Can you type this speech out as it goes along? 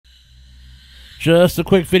Just a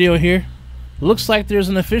quick video here. Looks like there's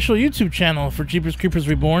an official YouTube channel for Jeepers Creepers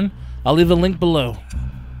Reborn. I'll leave a link below.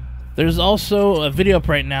 There's also a video up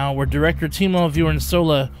right now where director Timo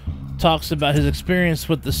Vierensola talks about his experience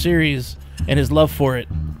with the series and his love for it.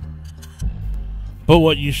 But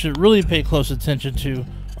what you should really pay close attention to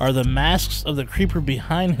are the masks of the creeper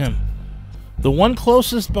behind him. The one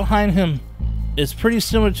closest behind him is pretty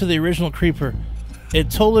similar to the original creeper. It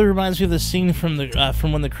totally reminds me of the scene from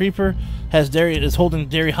when the creeper is holding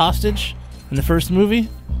Derry hostage in the first movie.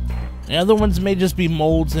 The other ones may just be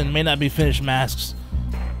molds and may not be finished masks.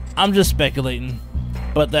 I'm just speculating.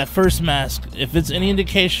 But that first mask, if it's any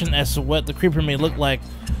indication as to what the creeper may look like,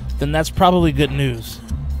 then that's probably good news.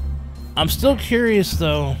 I'm still curious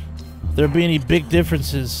though if there'll be any big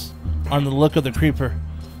differences on the look of the creeper.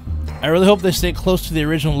 I really hope they stay close to the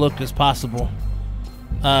original look as possible.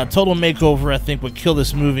 Total makeover, I think, would kill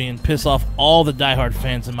this movie and piss off all the diehard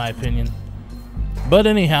fans, in my opinion. But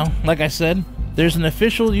anyhow, like I said, there's an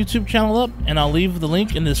official YouTube channel up, and I'll leave the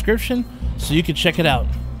link in the description so you can check it out.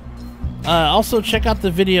 Also, check out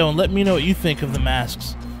the video and let me know what you think of the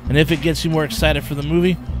masks, and if it gets you more excited for the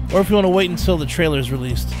movie, or if you want to wait until the trailer is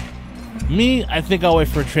released. Me, I think I'll wait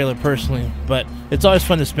for a trailer personally, but it's always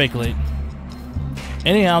fun to speculate.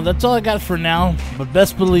 Anyhow, that's all I got for now, but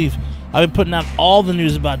best believe I'll be putting out all the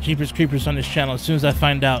news about Jeepers Creepers on this channel as soon as I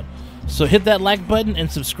find out. So hit that like button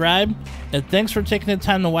and subscribe, and thanks for taking the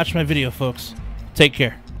time to watch my video, folks. Take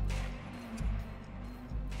care.